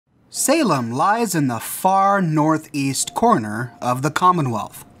Salem lies in the far northeast corner of the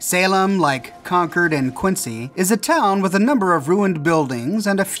Commonwealth. Salem, like Concord and Quincy, is a town with a number of ruined buildings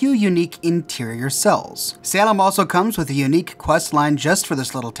and a few unique interior cells. Salem also comes with a unique quest line just for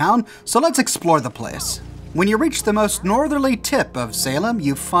this little town, so let's explore the place. When you reach the most northerly tip of Salem,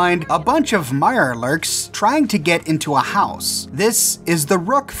 you find a bunch of mirelurks trying to get into a house. This is the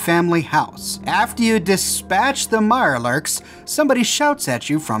Rook family house. After you dispatch the mirelurks, somebody shouts at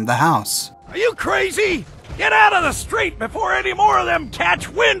you from the house. Are you crazy? Get out of the street before any more of them catch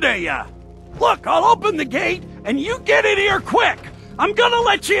wind of you! Look, I'll open the gate and you get in here quick! I'm gonna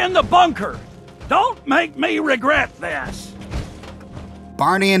let you in the bunker! Don't make me regret this!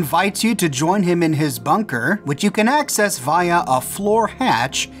 Barney invites you to join him in his bunker, which you can access via a floor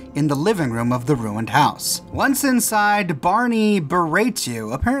hatch in the living room of the ruined house. Once inside, Barney berates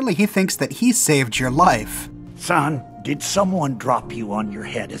you. Apparently he thinks that he saved your life. Son, did someone drop you on your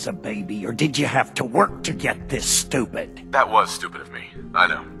head as a baby, or did you have to work to get this stupid? That was stupid of me. I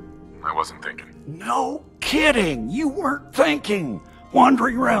know. I wasn't thinking. No kidding! You weren't thinking!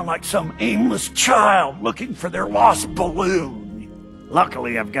 Wandering around like some aimless child looking for their lost balloon.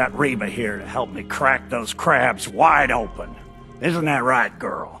 Luckily, I've got Reba here to help me crack those crabs wide open. Isn't that right,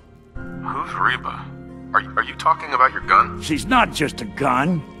 girl? Who's Reba? Are you talking about your gun? She's not just a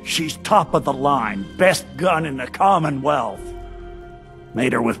gun. She's top of the line. Best gun in the Commonwealth.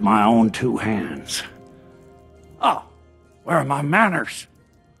 Made her with my own two hands. Oh, where are my manners?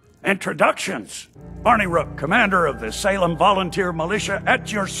 Introductions. Barney Rook, commander of the Salem Volunteer Militia,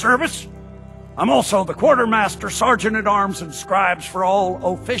 at your service. I'm also the quartermaster, sergeant-at-arms, and scribes for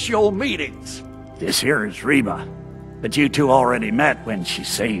all official meetings. This here is Reba, but you two already met when she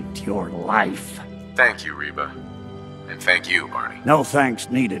saved your life. Thank you, Reba. And thank you, Barney. No thanks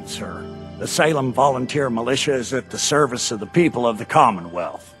needed, sir. The Salem Volunteer Militia is at the service of the people of the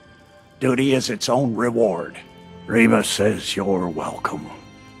Commonwealth. Duty is its own reward. Reba says you're welcome.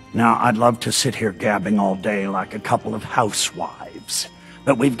 Now, I'd love to sit here gabbing all day like a couple of housewives.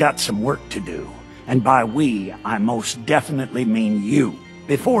 But we've got some work to do, and by we, I most definitely mean you.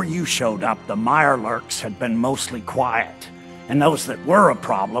 Before you showed up, the mirelurks had been mostly quiet, and those that were a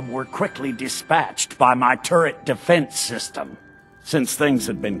problem were quickly dispatched by my turret defense system. Since things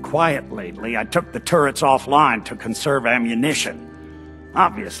had been quiet lately, I took the turrets offline to conserve ammunition.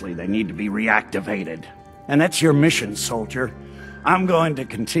 Obviously, they need to be reactivated, and that's your mission, soldier. I'm going to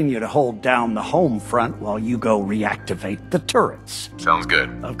continue to hold down the home front while you go reactivate the turrets. Sounds good.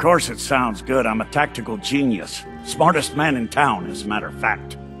 Of course it sounds good. I'm a tactical genius. Smartest man in town, as a matter of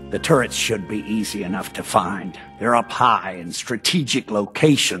fact. The turrets should be easy enough to find. They're up high in strategic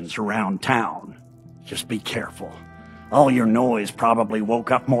locations around town. Just be careful. All your noise probably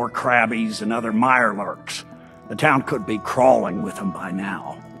woke up more crabbies and other mirelurks. The town could be crawling with them by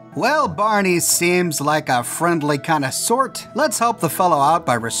now. Well, Barney seems like a friendly kind of sort. Let's help the fellow out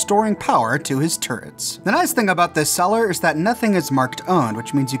by restoring power to his turrets. The nice thing about this cellar is that nothing is marked owned,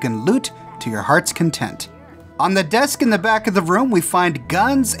 which means you can loot to your heart's content. On the desk in the back of the room, we find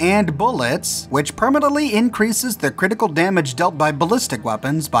guns and bullets, which permanently increases the critical damage dealt by ballistic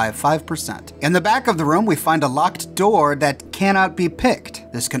weapons by 5%. In the back of the room, we find a locked door that cannot be picked.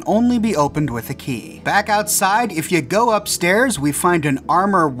 This can only be opened with a key. Back outside, if you go upstairs, we find an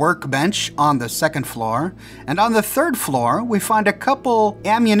armor workbench on the second floor. And on the third floor, we find a couple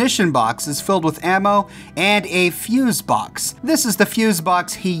ammunition boxes filled with ammo and a fuse box. This is the fuse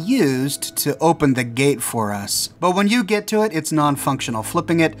box he used to open the gate for us. But when you get to it, it's non-functional.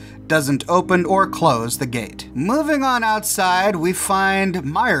 Flipping it doesn't open or close the gate. Moving on outside, we find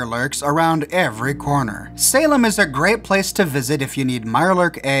mirelurks around every corner. Salem is a great place to visit if you need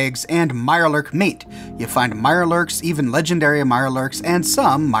mirelurk eggs and mirelurk meat. You find mirelurks, even legendary mirelurks, and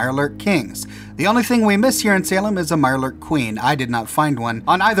some mirelurk kings. The only thing we miss here in Salem is a mirelurk queen. I did not find one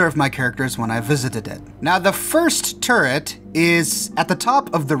on either of my characters when I visited it. Now, the first turret is at the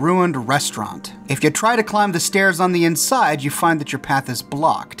top of the ruined restaurant. If you try to climb the stairs on the inside, you find that your path is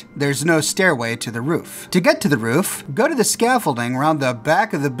blocked. There's no stairway to the roof. To get to the roof, go to the scaffolding around the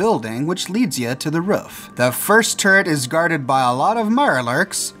back of the building, which leads you to the roof. The first turret is guarded by a lot of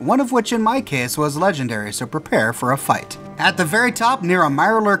mirelurks, one of which in my case was legendary, so prepare for a fight. At the very top, near a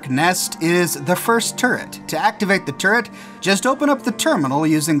mirelurk nest, is the first turret. To activate the turret, just open up the terminal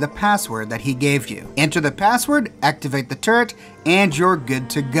using the password that he gave you. Enter the password, activate the turret, and you're good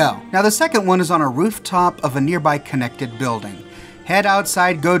to go. Now the second one is on a rooftop of a nearby connected building. Head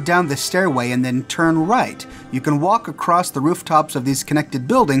outside, go down the stairway, and then turn right You can walk across the rooftops of these connected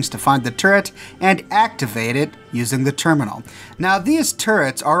buildings to find the turret and activate it using the terminal. Now, these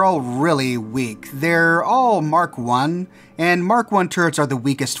turrets are all really weak. They're all Mark I, and Mark I turrets are the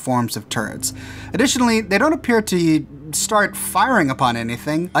weakest forms of turrets. Additionally, they don't appear to start firing upon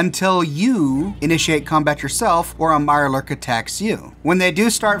anything until you initiate combat yourself or a Mirelurk attacks you. When they do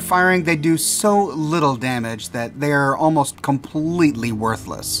start firing, they do so little damage that they're almost completely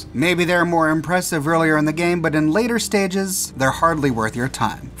worthless. Maybe they're more impressive earlier in the game, but in later stages, they're hardly worth your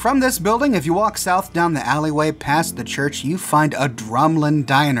time. From this building, if you walk south down the alleyway past the church, you find a Drumlin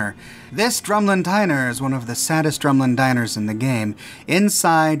Diner. This Drumlin Diner is one of the saddest Drumlin Diners in the game.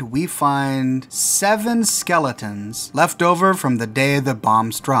 Inside, we find 7 skeletons left over from the day the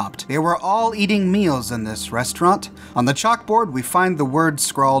bombs dropped. They were all eating meals in this restaurant. On the chalkboard, we find the words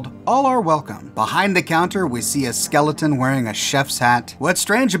scrawled, "All are welcome." Behind the counter, we see a skeleton wearing a chef's hat. What's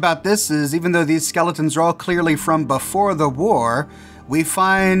strange about this is even though these skeletons are all clearly from before the war, we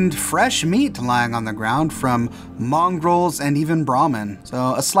find fresh meat lying on the ground from mongrels and even Brahmin,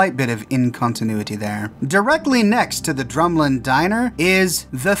 so a slight bit of incontinuity there. Directly next to the Drumlin Diner is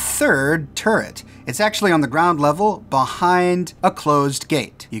the 3rd turret. It's actually on the ground level behind a closed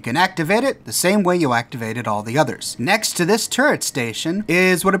gate. You can activate it the same way you activated all the others. Next to this turret station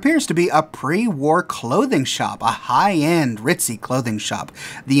is what appears to be a pre-war clothing shop, a high-end ritzy clothing shop.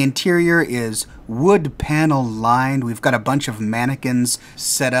 The interior is wood panel lined. We've got a bunch of mannequins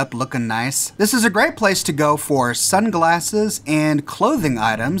set up looking nice. This is a great place to go for sunglasses and clothing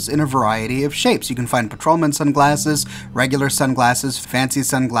items in a variety of shapes. You can find patrolman sunglasses, regular sunglasses, fancy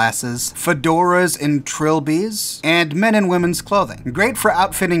sunglasses, fedoras and trilbies, and men and women's clothing. Great for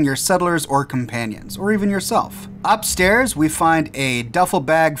outfitting your settlers or companions, or even yourself. Upstairs, we find a duffel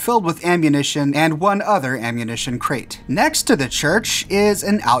bag filled with ammunition and one other ammunition crate. Next to the church is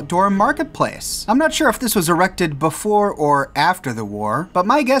an outdoor marketplace. I'm not sure if this was erected before or after the war, but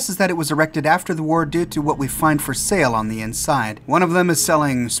my guess is that it was erected after the war due to what we find for sale on the inside. One of them is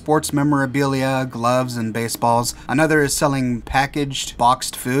selling sports memorabilia, gloves, and baseballs. Another is selling packaged,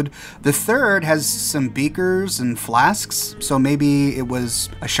 boxed food. The third has some beakers and flasks, so maybe it was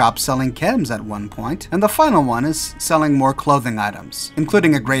a shop selling chems at one point. And the final one is selling more clothing items,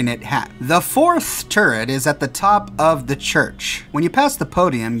 including a gray knit hat. The 4th turret is at the top of the church. When you pass the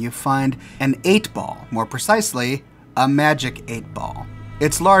podium, you find an 8-ball, more precisely, a magic 8-ball.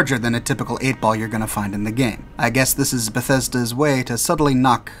 It's larger than a typical 8-ball you're gonna find in the game. I guess this is Bethesda's way to subtly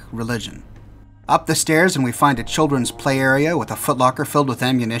knock religion. Up the stairs and we find a children's play area with a footlocker filled with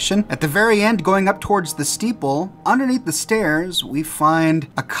ammunition. At the very end, going up towards the steeple, underneath the stairs, we find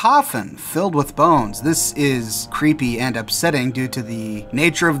a coffin filled with bones. This is creepy and upsetting due to the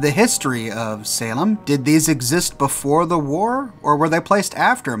nature of the history of Salem. Did these exist before the war, or were they placed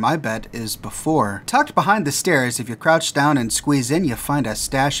after? My bet is before. Tucked behind the stairs, if you crouch down and squeeze in, you find a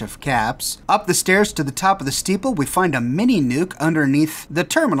stash of caps. Up the stairs to the top of the steeple, we find a mini nuke underneath the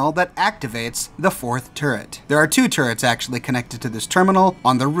terminal that activates the 4th turret. There are 2 turrets actually connected to this terminal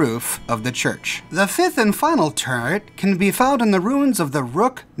on the roof of the church. The 5th and final turret can be found in the ruins of the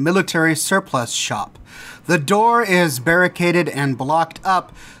Rook military surplus shop. The door is barricaded and blocked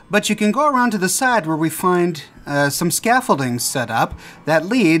up, but you can go around to the side where we find some scaffolding set up that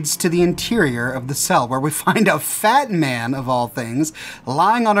leads to the interior of the cell, where we find a fat man, of all things,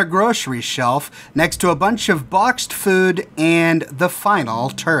 lying on a grocery shelf next to a bunch of boxed food and the final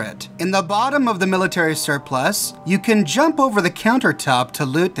turret. In the bottom of the military surplus, you can jump over the countertop to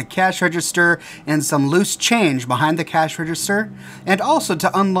loot the cash register and some loose change behind the cash register, and also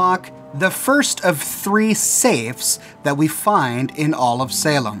to unlock the first of 3 safes that we find in all of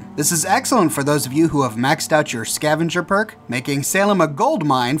Salem. This is excellent for those of you who have maxed out your scavenger perk, making Salem a gold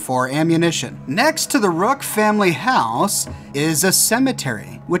mine for ammunition. Next to the Rook family house is a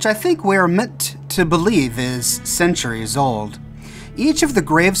cemetery, which I think we're meant to believe is centuries old. Each of the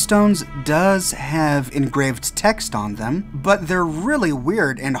gravestones does have engraved text on them, but they're really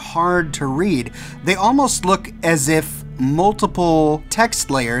weird and hard to read. They almost look as if multiple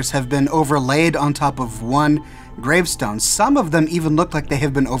text layers have been overlaid on top of one gravestone. Some of them even look like they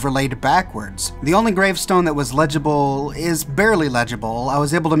have been overlaid backwards. The only gravestone that was legible is barely legible. I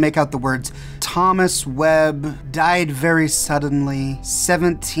was able to make out the words Thomas Webb died very suddenly,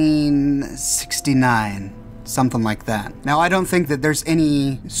 1769. something like that. Now, I don't think that there's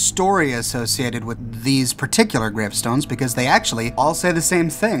any story associated with these particular gravestones because they actually all say the same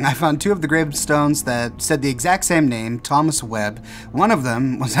thing. I found 2 of the gravestones that said the exact same name, Thomas Webb. One of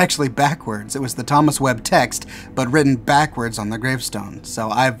them was actually backwards. It was the Thomas Webb text, but written backwards on the gravestone. So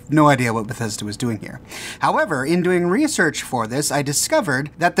I have no idea what Bethesda was doing here. However, in doing research for this, I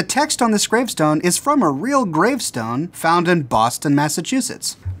discovered that the text on this gravestone is from a real gravestone found in Boston,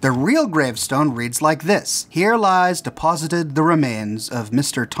 Massachusetts. The real gravestone reads like this: "Here lies deposited the remains of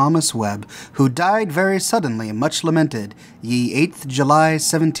Mr. Thomas Webb, who died very suddenly, much lamented, ye 8th July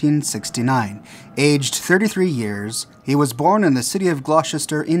 1769, aged 33 years. He was born in the city of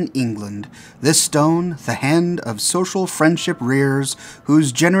Gloucester in England. This stone the hand of social friendship rears,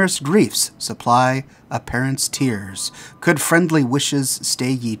 whose generous griefs supply a parent's tears. Could friendly wishes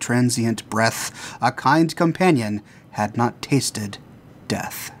stay ye transient breath, a kind companion had not tasted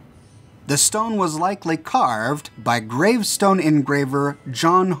death." The stone was likely carved by gravestone engraver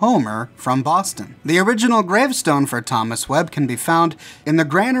John Homer from Boston. The original gravestone for Thomas Webb can be found in the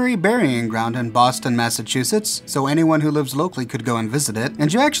Granary Burying Ground in Boston, Massachusetts, so anyone who lives locally could go and visit it.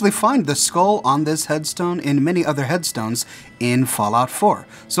 And you actually find the skull on this headstone and many other headstones in Fallout 4.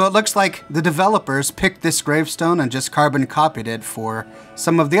 So it looks like the developers picked this gravestone and just carbon copied it for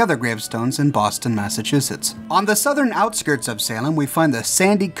some of the other gravestones in Boston, Massachusetts. On the southern outskirts of Salem, we find the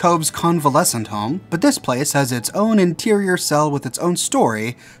Sandy Coves Convalescent Home, but this place has its own interior cell with its own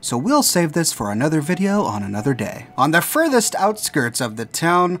story, so we'll save this for another video on another day. On the furthest outskirts of the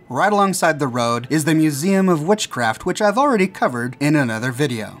town, right alongside the road, is the Museum of Witchcraft, which I've already covered in another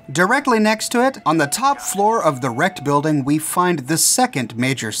video. Directly next to it, on the top floor of the wrecked building, we find the second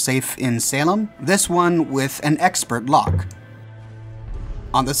major safe in Salem, this one with an expert lock.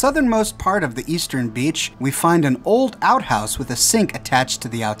 On the southernmost part of the eastern beach, we find an old outhouse with a sink attached to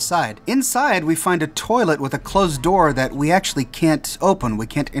the outside. Inside, we find a toilet with a closed door that we actually can't open. We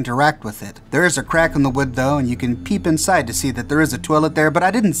can't interact with it. There is a crack in the wood though, and you can peep inside to see that there is a toilet there, but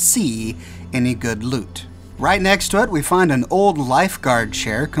I didn't see any good loot. Right next to it, we find an old lifeguard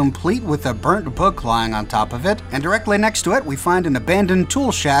chair, complete with a burnt book lying on top of it. And directly next to it, we find an abandoned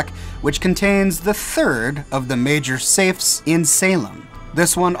tool shack, which contains the third of the major safes in Salem.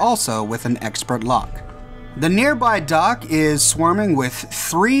 This one also with an expert lock. The nearby dock is swarming with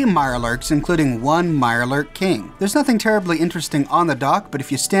 3 mirelurks, including 1 mirelurk king. There's nothing terribly interesting on the dock, but if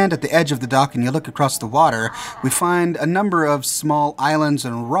you stand at the edge of the dock and you look across the water, we find a number of small islands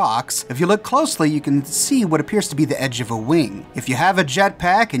and rocks. If you look closely, you can see what appears to be the edge of a wing. If you have a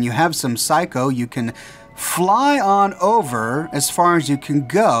jetpack and you have some psycho, you can fly on over as far as you can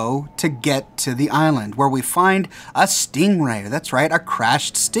go to get to the island, where we find a stingray. That's right, a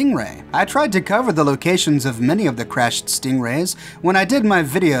crashed stingray. I tried to cover the locations of many of the crashed stingrays when I did my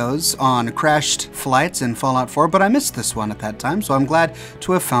videos on crashed flights in Fallout 4, but I missed this one at that time, so I'm glad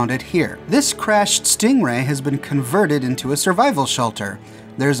to have found it here. This crashed stingray has been converted into a survival shelter.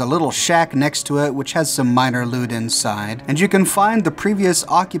 There's a little shack next to it which has some minor loot inside, and you can find the previous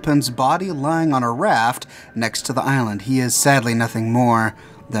occupant's body lying on a raft next to the island. He is sadly nothing more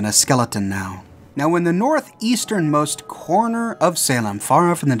than a skeleton now. Now, in the northeasternmost corner of Salem, far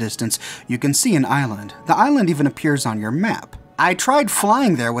off in the distance, you can see an island. The island even appears on your map. I tried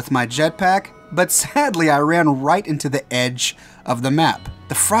flying there with my jetpack, but sadly I ran right into the edge of the map.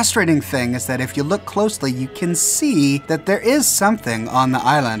 The frustrating thing is that if you look closely, you can see that there is something on the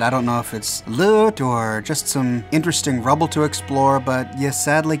island. I don't know if it's loot or just some interesting rubble to explore, but you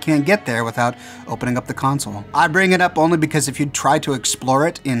sadly can't get there without opening up the console. I bring it up only because if you try to explore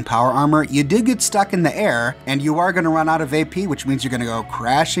it in power armor, you do get stuck in the air, and you are going to run out of AP, which means you're going to go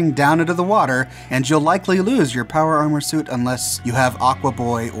crashing down into the water, and you'll likely lose your power armor suit unless you have Aqua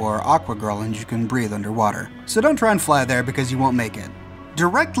Boy or Aqua Girl and you can breathe underwater. So don't try and fly there because you won't make it.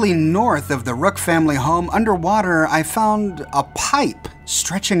 Directly north of the Rook family home, underwater, I found a pipe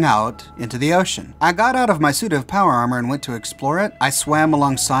stretching out into the ocean. I got out of my suit of power armor and went to explore it. I swam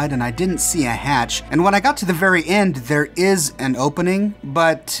alongside and I didn't see a hatch. And when I got to the very end, there is an opening,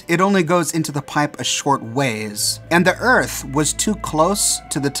 but it only goes into the pipe a short ways. And the earth was too close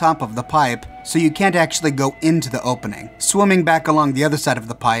to the top of the pipe, so you can't actually go into the opening. Swimming back along the other side of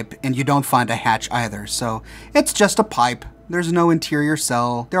the pipe, and you don't find a hatch either. So it's just a pipe. There's no interior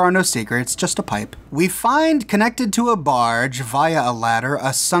cell, there are no secrets, just a pipe. We find connected to a barge via a ladder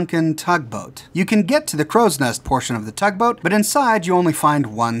a sunken tugboat. You can get to the crow's nest portion of the tugboat, but inside you only find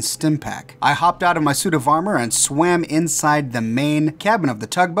 1 stim pack. I hopped out of my suit of armor and swam inside the main cabin of the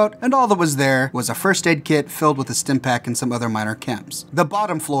tugboat, and all that was there was a first aid kit filled with a stim pack and some other minor chems. The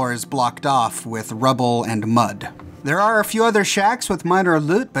bottom floor is blocked off with rubble and mud. There are a few other shacks with minor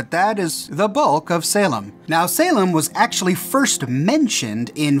loot, but that is the bulk of Salem. Now, Salem was actually first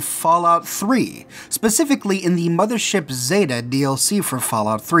mentioned in Fallout 3, specifically in the Mothership Zeta DLC for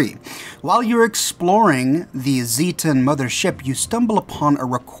Fallout 3. While you're exploring the Zetan mothership, you stumble upon a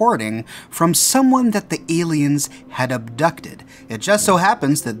recording from someone that the aliens had abducted. It just so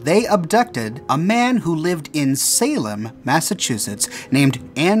happens that they abducted a man who lived in Salem, Massachusetts, named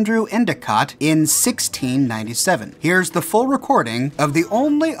Andrew Endicott in 1697. Here's the full recording of the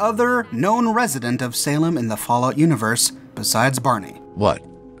only other known resident of Salem in the Fallout universe besides Barney. What?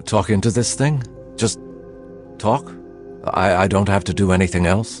 Talk into this thing? Just talk? I don't have to do anything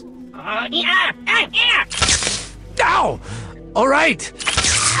else? Yeah. Ow! All right!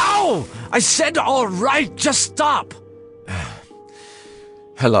 Ow! I said all right, just stop!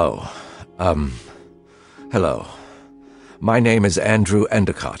 Hello. Hello. My name is Andrew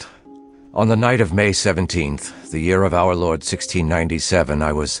Endicott. On the night of May 17th, the year of our Lord 1697,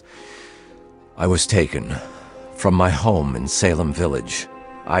 I was taken from my home in Salem Village.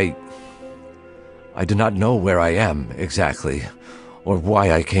 I do not know where I am exactly, or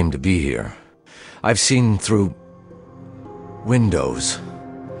why I came to be here. I've seen through windows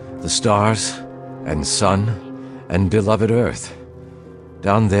the stars and sun and beloved Earth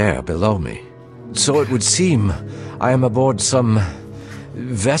down there below me. So it would seem I am aboard some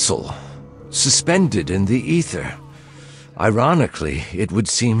vessel, suspended in the ether. Ironically, it would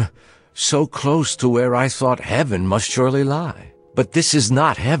seem so close to where I thought heaven must surely lie. But this is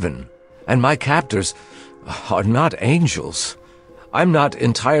not heaven, and my captors are not angels. I'm not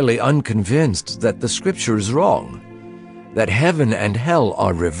entirely unconvinced that the scripture is wrong, that heaven and hell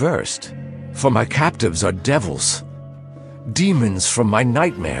are reversed. For my captives are devils, demons from my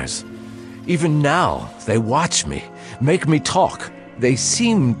nightmares. Even now, they watch me, make me talk. They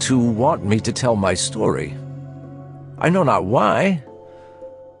seem to want me to tell my story. I know not why.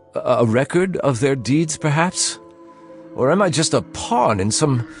 A record of their deeds, perhaps? Or am I just a pawn in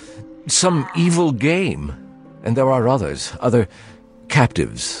some evil game? And there are others, other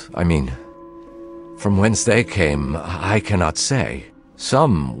captives, I mean. From whence they came, I cannot say.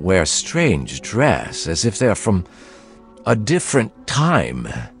 Some wear strange dress, as if they are from a different time.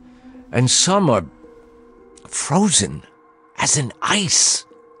 And some are frozen, as in ice,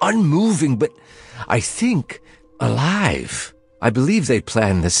 unmoving, but I think alive. I believe they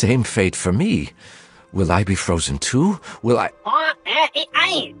plan the same fate for me. Will I be frozen too? Will I...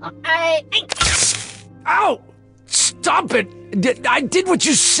 Ow! Stop it! I did what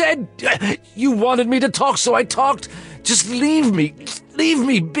you said! You wanted me to talk, so I talked. Just leave me. Leave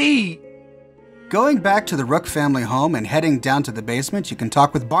me be. Going back to the Rook family home and heading down to the basement, you can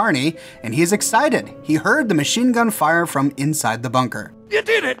talk with Barney, and he's excited. He heard the machine gun fire from inside the bunker. You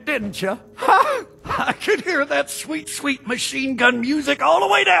did it, didn't you? Ha! I could hear that sweet, sweet machine gun music all the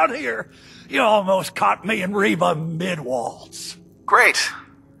way down here. You almost caught me and Reba mid-waltz. Great.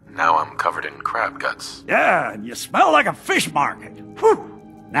 Now I'm covered in crab guts. Yeah, and you smell like a fish market. Whew.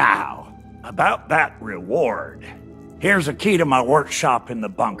 Now, about that reward. Here's a key to my workshop in the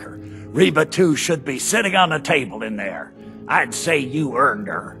bunker. Reba, too, should be sitting on the table in there. I'd say you earned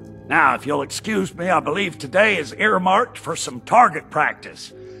her. Now, if you'll excuse me, I believe today is earmarked for some target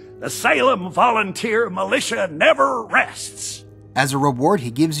practice. The Salem Volunteer Militia never rests. As a reward,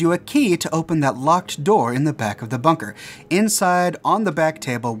 he gives you a key to open that locked door in the back of the bunker. Inside, on the back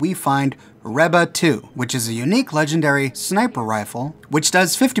table, we find Reba 2, which is a unique legendary sniper rifle, which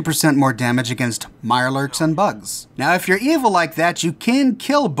does 50% more damage against mirelurks and bugs. Now, if you're evil like that, you can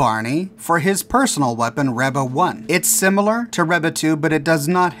kill Barney for his personal weapon, Reba 1. It's similar to Reba 2, but it does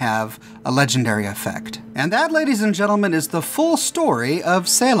not have a legendary effect. And that, ladies and gentlemen, is the full story of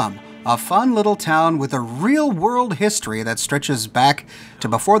Salem. A fun little town with a real-world history that stretches back to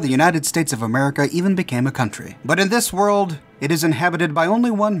before the United States of America even became a country. But in this world, it is inhabited by only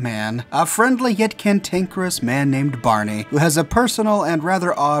one man, a friendly yet cantankerous man named Barney, who has a personal and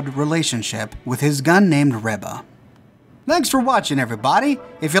rather odd relationship with his gun named Reba. Thanks for watching, everybody.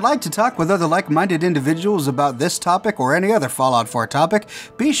 If you'd like to talk with other like-minded individuals about this topic or any other Fallout 4 topic,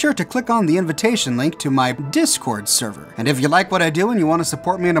 be sure to click on the invitation link to my Discord server. And if you like what I do and you want to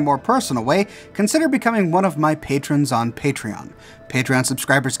support me in a more personal way, consider becoming one of my patrons on Patreon. Patreon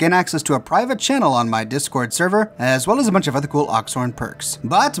subscribers gain access to a private channel on my Discord server, as well as a bunch of other cool Oxhorn perks.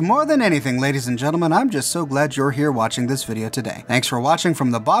 But more than anything, ladies and gentlemen, I'm just so glad you're here watching this video today. Thanks for watching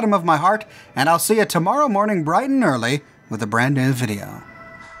from the bottom of my heart, and I'll see you tomorrow morning bright and early with a brand new video.